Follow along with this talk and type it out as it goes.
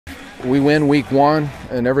we win week 1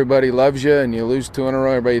 and everybody loves you, and you lose 2 in a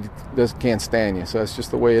row, everybody can't stand you. So that's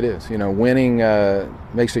just the way it is. Winning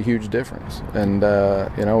makes a huge difference, and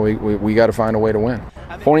we got to find a way to win.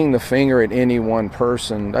 Pointing the finger at any one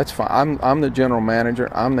person, that's fine. I'm the general manager.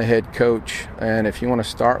 I'm the head coach, and if you want to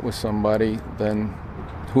start with somebody, then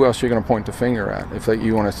who else are you going to point the finger at? If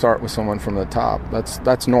you want to start with someone from the top,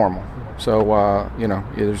 that's normal. So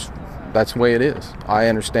that's the way it is. I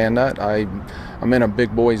understand that. I'm in a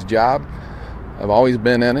big boy's job. I've always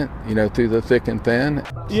been in it, through the thick and thin.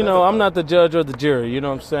 I'm not the judge or the jury. You know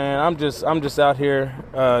what I'm saying? I'm just out here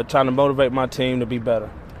trying to motivate my team to be better.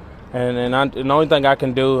 And the only thing I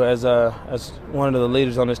can do as one of the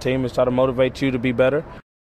leaders on this team is try to motivate you to be better.